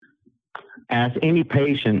Ask any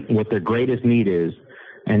patient what their greatest need is,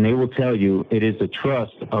 and they will tell you it is the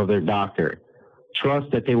trust of their doctor.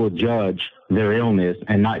 Trust that they will judge their illness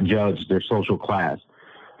and not judge their social class.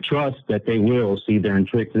 Trust that they will see their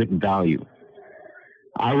intrinsic value.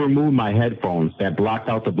 I removed my headphones that blocked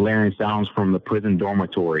out the blaring sounds from the prison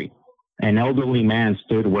dormitory. An elderly man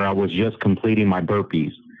stood where I was just completing my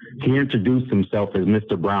burpees. He introduced himself as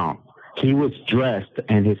Mr. Brown. He was dressed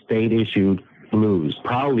in his state-issued blues,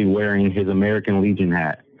 proudly wearing his American Legion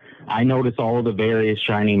hat. I noticed all of the various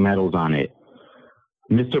shiny medals on it.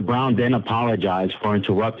 Mr. Brown then apologized for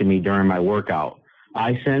interrupting me during my workout.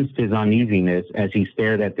 I sensed his uneasiness as he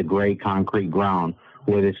stared at the gray concrete ground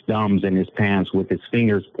with his thumbs in his pants with his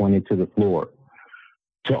fingers pointed to the floor.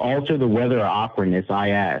 To alter the weather of awkwardness, I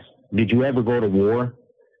asked, "Did you ever go to war?"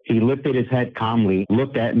 He lifted his head calmly,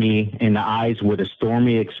 looked at me in the eyes with a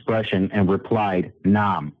stormy expression, and replied,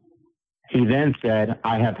 "Nam." He then said,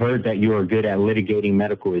 "I have heard that you are good at litigating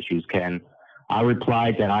medical issues, Ken." I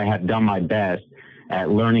replied that I have done my best at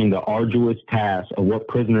learning the arduous task of what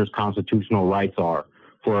prisoners' constitutional rights are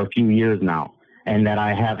for a few years now, and that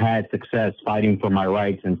I have had success fighting for my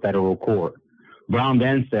rights in federal court. Brown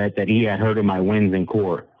then said that he had heard of my wins in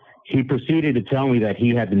court. He proceeded to tell me that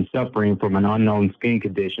he had been suffering from an unknown skin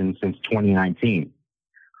condition since 2019,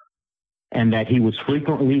 and that he was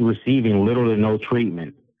frequently receiving little to no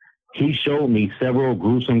treatment. He showed me several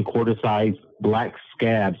gruesome quarter-sized black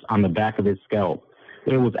scabs on the back of his scalp.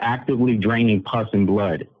 It was actively draining pus and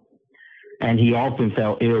blood, and he often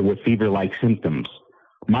felt ill with fever-like symptoms.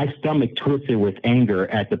 My stomach twisted with anger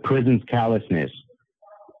at the prison's callousness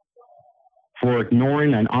for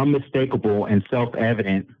ignoring an unmistakable and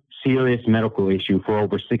self-evident serious medical issue for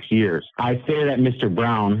over 6 years. I stared at Mr.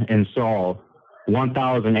 Brown and saw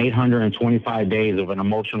 1,825 days of an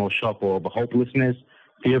emotional shuffle of hopelessness,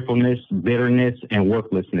 fearfulness, bitterness, and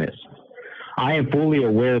worthlessness. I am fully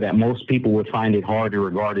aware that most people would find it hard to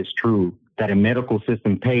regard as true that a medical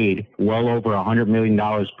system paid well over $100 million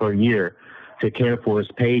per year to care for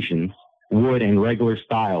its patients would, in regular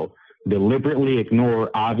style, deliberately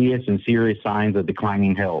ignore obvious and serious signs of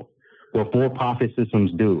declining health. What for-profit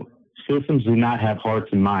systems do. Systems do not have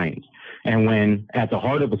hearts and minds. And when at the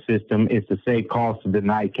heart of a system is to save costs and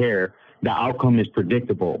deny care, the outcome is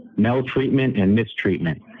predictable: maltreatment and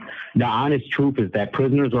mistreatment. The honest truth is that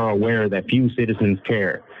prisoners are aware that few citizens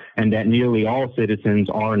care, and that nearly all citizens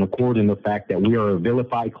are in accord in the fact that we are a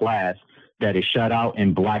vilified class that is shut out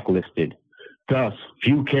and blacklisted. Thus,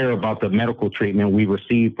 few care about the medical treatment we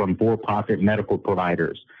receive from for-profit medical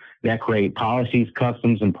providers that create policies,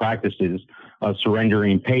 customs, and practices of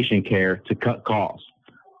surrendering patient care to cut costs.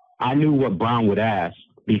 I knew what Brown would ask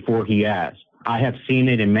before he asked. I have seen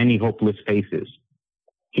it in many hopeless faces.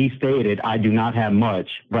 He stated, "I do not have much,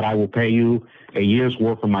 but I will pay you a year's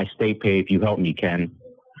worth of my state pay if you help me, Ken."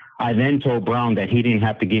 I then told Brown that he didn't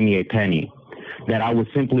have to give me a penny, that I would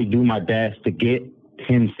simply do my best to get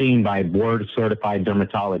him seen by a board-certified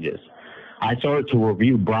dermatologist. I started to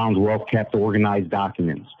review Brown's well-kept, organized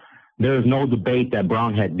documents. There is no debate that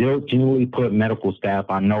Brown had diligently put medical staff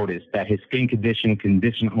on notice that his skin condition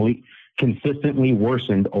consistently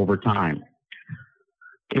worsened over time.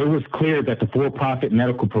 It was clear that the for-profit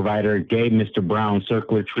medical provider gave Mr. Brown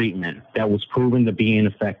circular treatment that was proven to be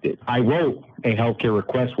ineffective. I wrote a healthcare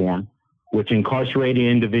request form, which incarcerated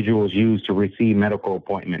individuals use to receive medical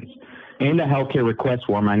appointments. In the healthcare request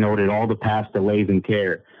form, I noted all the past delays in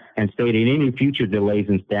care and stated any future delays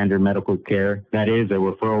in standard medical care, that is, a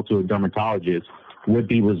referral to a dermatologist, would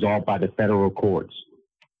be resolved by the federal courts.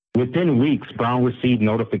 Within weeks, Brown received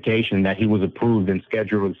notification that he was approved and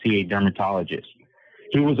scheduled to see a dermatologist.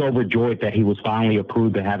 He was overjoyed that he was finally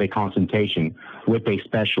approved to have a consultation with a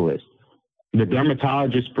specialist. The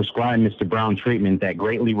dermatologist prescribed Mr. Brown treatment that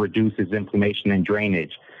greatly reduces inflammation and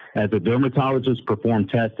drainage, as the dermatologist performed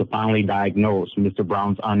tests to finally diagnose Mr.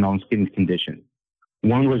 Brown's unknown skin condition.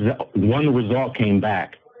 One result came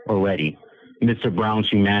back already: Mr. Brown's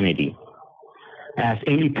humanity. Ask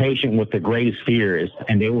any patient what the greatest fear is,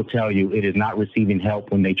 and they will tell you it is not receiving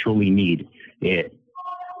help when they truly need it.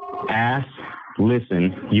 Ask,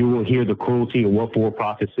 listen, you will hear the cruelty of what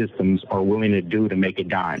for-profit systems are willing to do to make a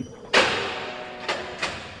dime.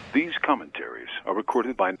 These commentaries are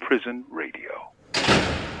recorded by Prison Radio.